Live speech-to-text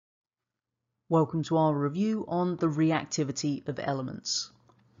Welcome to our review on the reactivity of elements.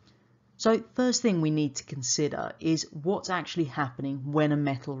 So first thing we need to consider is what's actually happening when a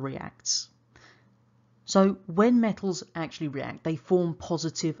metal reacts. So when metals actually react, they form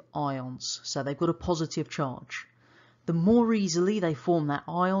positive ions, so they've got a positive charge. The more easily they form that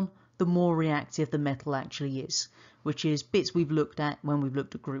ion, the more reactive the metal actually is, which is bits we've looked at when we've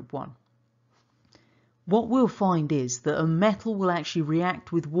looked at group 1. What we'll find is that a metal will actually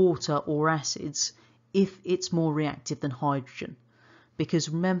react with water or acids if it's more reactive than hydrogen. Because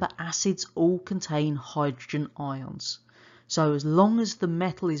remember, acids all contain hydrogen ions. So as long as the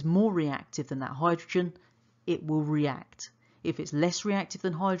metal is more reactive than that hydrogen, it will react. If it's less reactive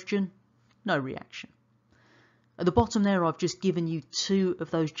than hydrogen, no reaction. At the bottom there, I've just given you two of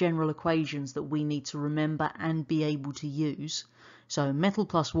those general equations that we need to remember and be able to use. So metal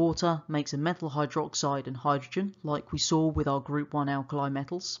plus water makes a metal hydroxide and hydrogen, like we saw with our group 1 alkali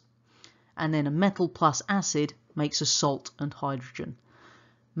metals. And then a metal plus acid makes a salt and hydrogen.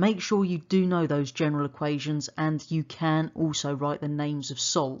 Make sure you do know those general equations, and you can also write the names of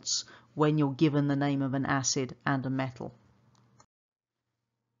salts when you're given the name of an acid and a metal.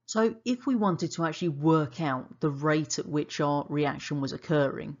 So if we wanted to actually work out the rate at which our reaction was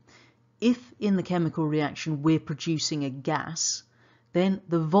occurring, if in the chemical reaction we're producing a gas, then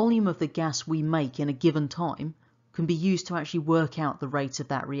the volume of the gas we make in a given time can be used to actually work out the rate of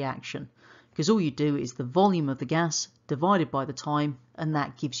that reaction. Because all you do is the volume of the gas divided by the time, and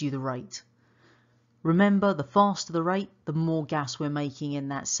that gives you the rate. Remember, the faster the rate, the more gas we're making in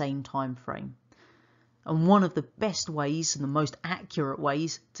that same time frame. And one of the best ways and the most accurate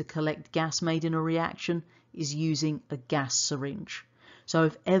ways to collect gas made in a reaction is using a gas syringe. So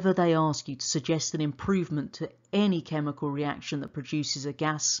if ever they ask you to suggest an improvement to any chemical reaction that produces a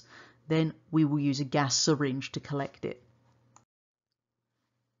gas, then we will use a gas syringe to collect it.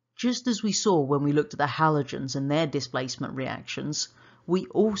 Just as we saw when we looked at the halogens and their displacement reactions, we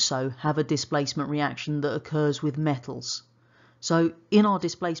also have a displacement reaction that occurs with metals. So in our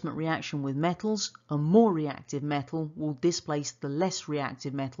displacement reaction with metals, a more reactive metal will displace the less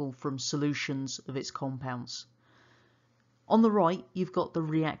reactive metal from solutions of its compounds. On the right, you've got the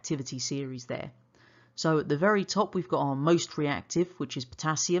reactivity series there. So at the very top, we've got our most reactive, which is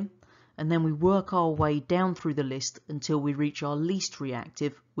potassium, and then we work our way down through the list until we reach our least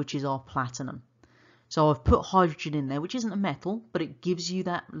reactive, which is our platinum. So I've put hydrogen in there, which isn't a metal, but it gives you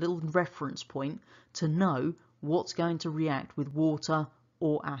that little reference point to know what's going to react with water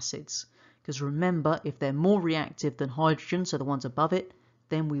or acids. Because remember, if they're more reactive than hydrogen, so the ones above it,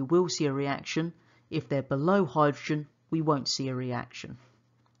 then we will see a reaction. If they're below hydrogen, we won't see a reaction.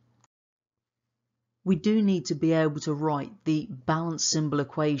 We do need to be able to write the balance symbol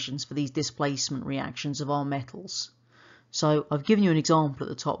equations for these displacement reactions of our metals. So I've given you an example at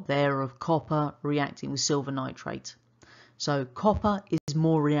the top there of copper reacting with silver nitrate. So copper is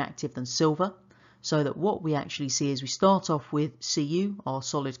more reactive than silver, so that what we actually see is we start off with Cu, our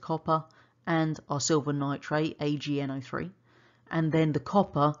solid copper, and our silver nitrate, AgNO3, and then the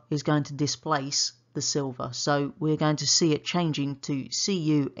copper is going to displace the silver. So we're going to see it changing to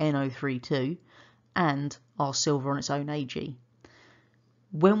CuNO3 and our silver on its own Ag.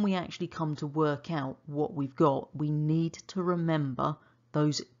 When we actually come to work out what we've got, we need to remember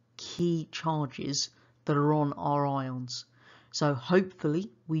those key charges that are on our ions. So hopefully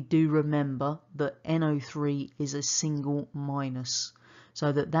we do remember that NO3 is a single minus.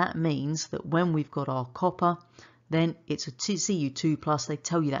 So that means that when we've got our copper, then it's a Cu2+, they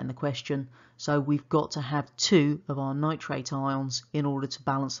tell you that in the question. So we've got to have 2 of our nitrate ions in order to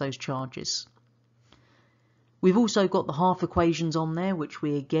balance those charges. We've also got the half equations on there, which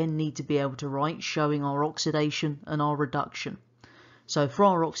we again need to be able to write, showing our oxidation and our reduction. So for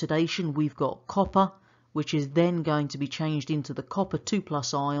our oxidation, we've got copper, which is then going to be changed into the copper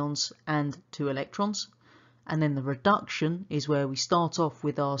 2+ ions and 2 electrons. And then the reduction is where we start off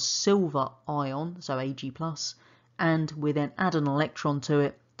with our silver ion, so Ag+, and we then add an electron to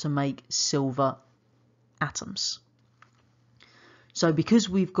it to make silver atoms. So because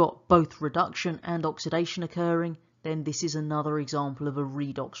we've got both reduction and oxidation occurring, then this is another example of a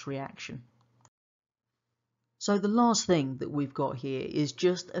redox reaction. So the last thing that we've got here is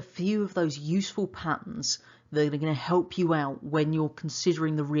just a few of those useful patterns that are going to help you out when you're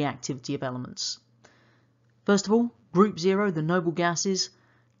considering the reactivity of elements. First of all, group 0, the noble gases,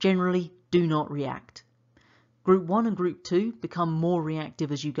 generally do not react. Group 1 and group 2 become more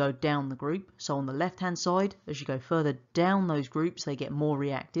reactive as you go down the group. So on the left hand side, as you go further down those groups, they get more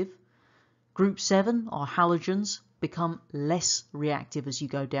reactive. Group 7, our halogens, become less reactive as you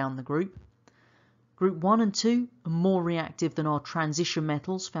go down the group. Group 1 and 2 are more reactive than our transition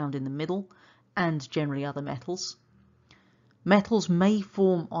metals found in the middle, and generally other metals. Metals may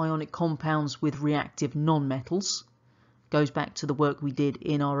form ionic compounds with reactive nonmetals. Goes back to the work we did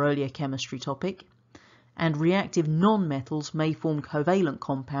in our earlier chemistry topic. And reactive nonmetals may form covalent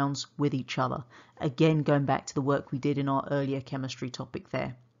compounds with each other. Again, going back to the work we did in our earlier chemistry topic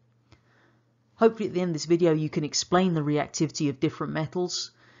there. Hopefully at the end of this video you can explain the reactivity of different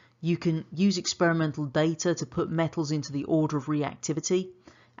metals. You can use experimental data to put metals into the order of reactivity,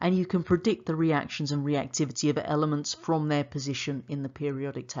 and you can predict the reactions and reactivity of elements from their position in the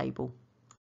periodic table.